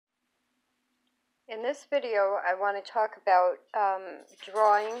In this video, I want to talk about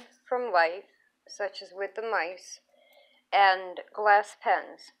drawing from life, such as with the mice, and glass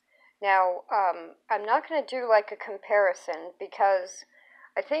pens. Now, I'm not going to do like a comparison because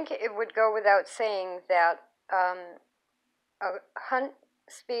I think it would go without saying that a Hunt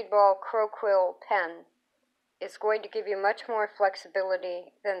Speedball Crow Quill pen is going to give you much more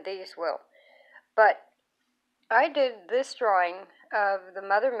flexibility than these will. But I did this drawing of the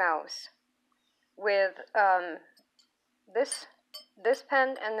mother mouse with this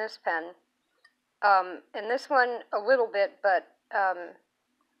pen and this pen, and this one a little bit, but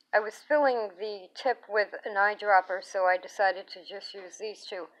I was filling the tip with an eyedropper, so I decided to just use these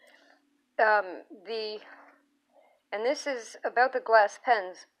two. And this is about the glass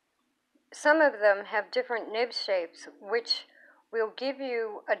pens. Some of them have different nib shapes, which will give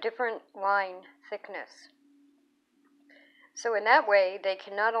you a different line thickness. So in that way, they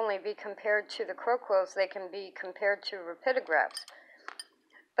can not only be compared to the crow quills, they can be compared to rapidographs.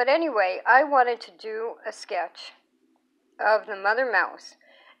 But anyway, I wanted to do a sketch of the mother mouse.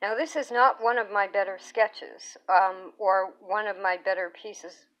 Now this is not one of my better sketches, or one of my better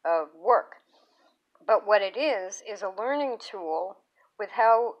pieces of work. But what it is a learning tool with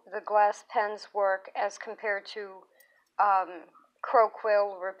how the glass pens work as compared to crow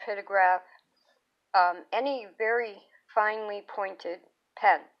quill, rapidograph, any very finely pointed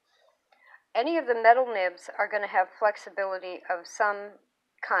pen. Any of the metal nibs are going to have flexibility of some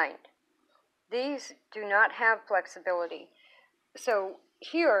kind. These do not have flexibility. So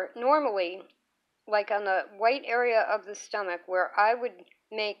here, normally, like on the white area of the stomach, where I would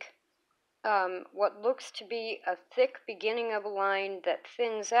make what looks to be a thick beginning of a line that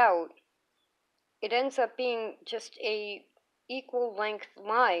thins out, it ends up being just a equal length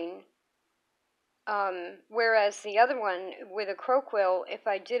line. Whereas the other one, with a crow quill, if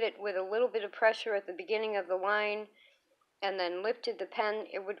I did it with a little bit of pressure at the beginning of the line and then lifted the pen,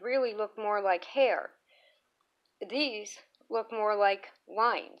 it would really look more like hair. These look more like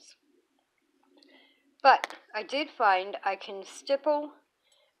lines. But I did find I can stipple,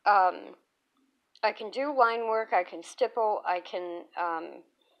 I can do line work, I can stipple, I can,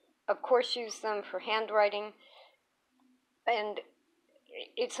 of course, use them for handwriting, and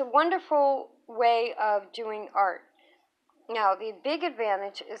it's a wonderful way of doing art. Now, the big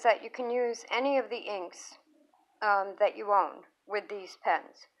advantage is that you can use any of the inks that you own with these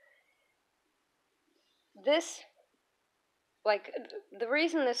pens. The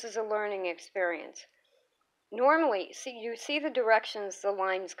reason this is a learning experience, normally, you see the directions the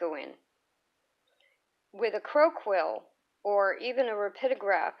lines go in. With a crow quill, or even a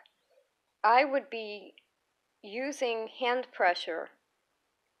rapidograph, I would be using hand pressure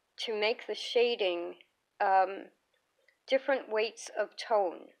to make the shading different weights of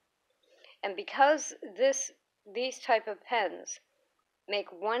tone. And because these type of pens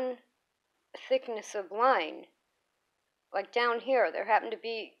make one thickness of line, like down here, there happened to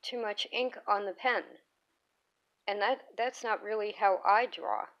be too much ink on the pen. And that's not really how I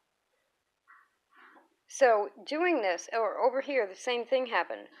draw. So doing this, or over here, the same thing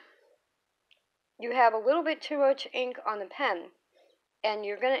happened. You have a little bit too much ink on the pen, and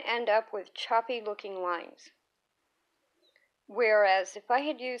you're going to end up with choppy looking lines. Whereas if I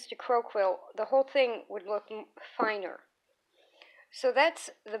had used a crow quill, the whole thing would look finer. So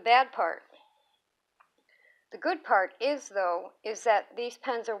that's the bad part. The good part is, though, is that these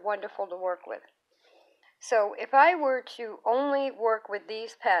pens are wonderful to work with. So if I were to only work with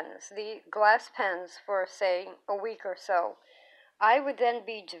these pens, the glass pens, for, say, a week or so, I would then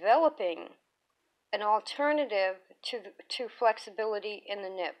be developing an alternative to flexibility in the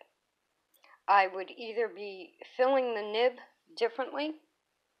nib. I would either be filling the nib differently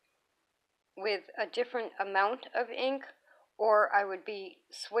with a different amount of ink, or I would be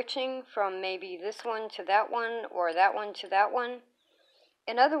switching from maybe this one to that one, or that one to that one.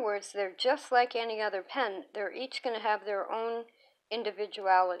 In other words, they're just like any other pen. They're each going to have their own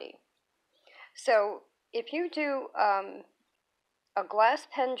individuality. So if you do a glass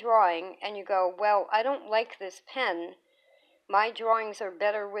pen drawing and you go, well, I don't like this pen, my drawings are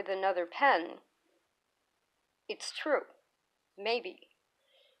better with another pen, it's true. Maybe.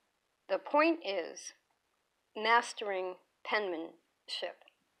 The point is, mastering penmanship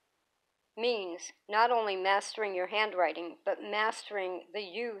means not only mastering your handwriting, but mastering the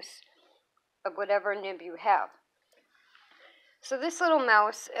use of whatever nib you have. So this little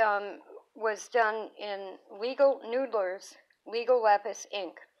mouse was done in Legal Noodler's Legal Lapis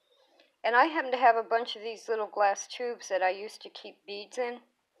ink. And I happen to have a bunch of these little glass tubes that I used to keep beads in.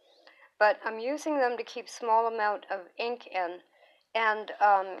 But I'm using them to keep small amount of ink in. And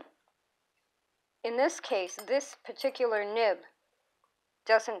in this case, this particular nib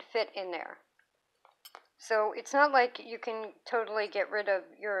doesn't fit in there. So it's not like you can totally get rid of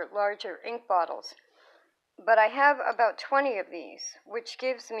your larger ink bottles. But I have about 20 of these, which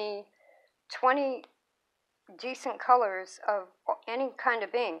gives me 20 decent colors of any kind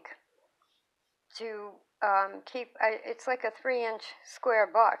of ink to keep. It's like a 3-inch square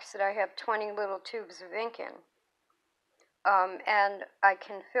box that I have 20 little tubes of ink in. And I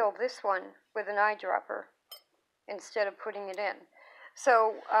can fill this one with an eyedropper instead of putting it in.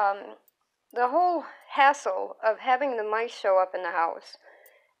 So the whole hassle of having the mice show up in the house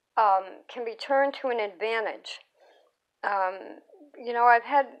can be turned to an advantage. You know, I've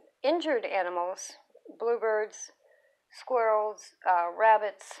had injured animals, bluebirds, squirrels,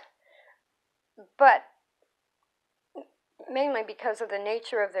 rabbits, but mainly because of the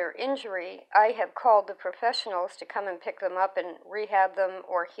nature of their injury, I have called the professionals to come and pick them up and rehab them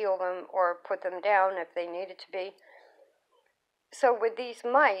or heal them or put them down if they needed to be. So with these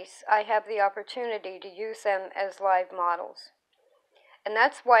mice, I have the opportunity to use them as live models. And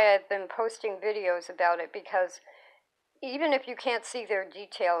that's why I've been posting videos about it, because even if you can't see their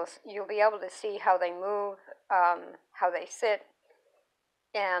details, you'll be able to see how they move, how they sit.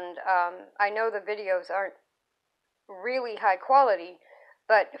 And I know the videos aren't really high quality,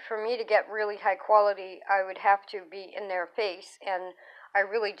 but for me to get really high quality, I would have to be in their face, and I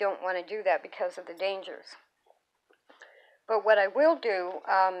really don't want to do that because of the dangers. But what I will do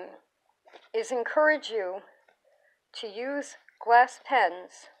is encourage you to use glass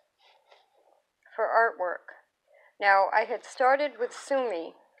pens for artwork. Now, I had started with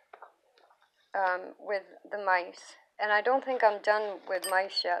Sumi, with the mice, and I don't think I'm done with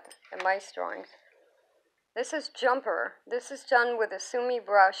mice yet, the mice drawings. This is Jumper. This is done with a Sumi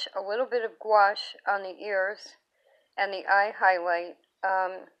brush, a little bit of gouache on the ears and the eye highlight,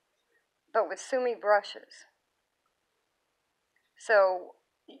 but with Sumi brushes. So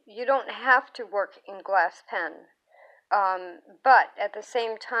you don't have to work in glass pen, but at the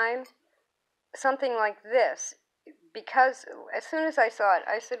same time, something like this, because as soon as I saw it,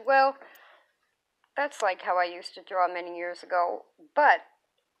 I said, well, that's like how I used to draw many years ago, but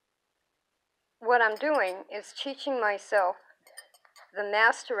what I'm doing is teaching myself the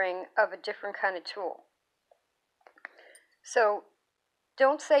mastering of a different kind of tool. So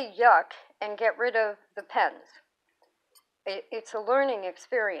don't say yuck and get rid of the pens. It's a learning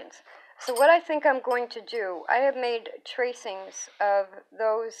experience. So what I think I'm going to do, I have made tracings of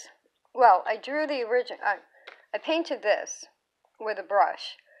those. Well, I drew the original. I painted this with a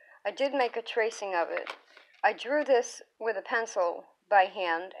brush. I did make a tracing of it. I drew this with a pencil by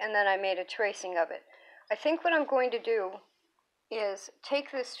hand, and then I made a tracing of it. I think what I'm going to do is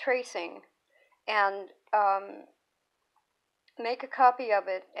take this tracing and make a copy of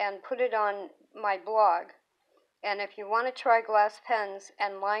it and put it on my blog. And if you want to try glass pens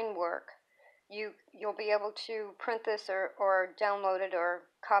and line work, you'll be able to print this or download it or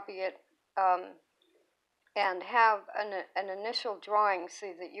copy it and have an initial drawing so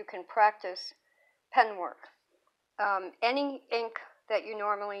that you can practice pen work. Any ink that you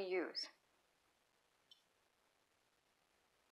normally use.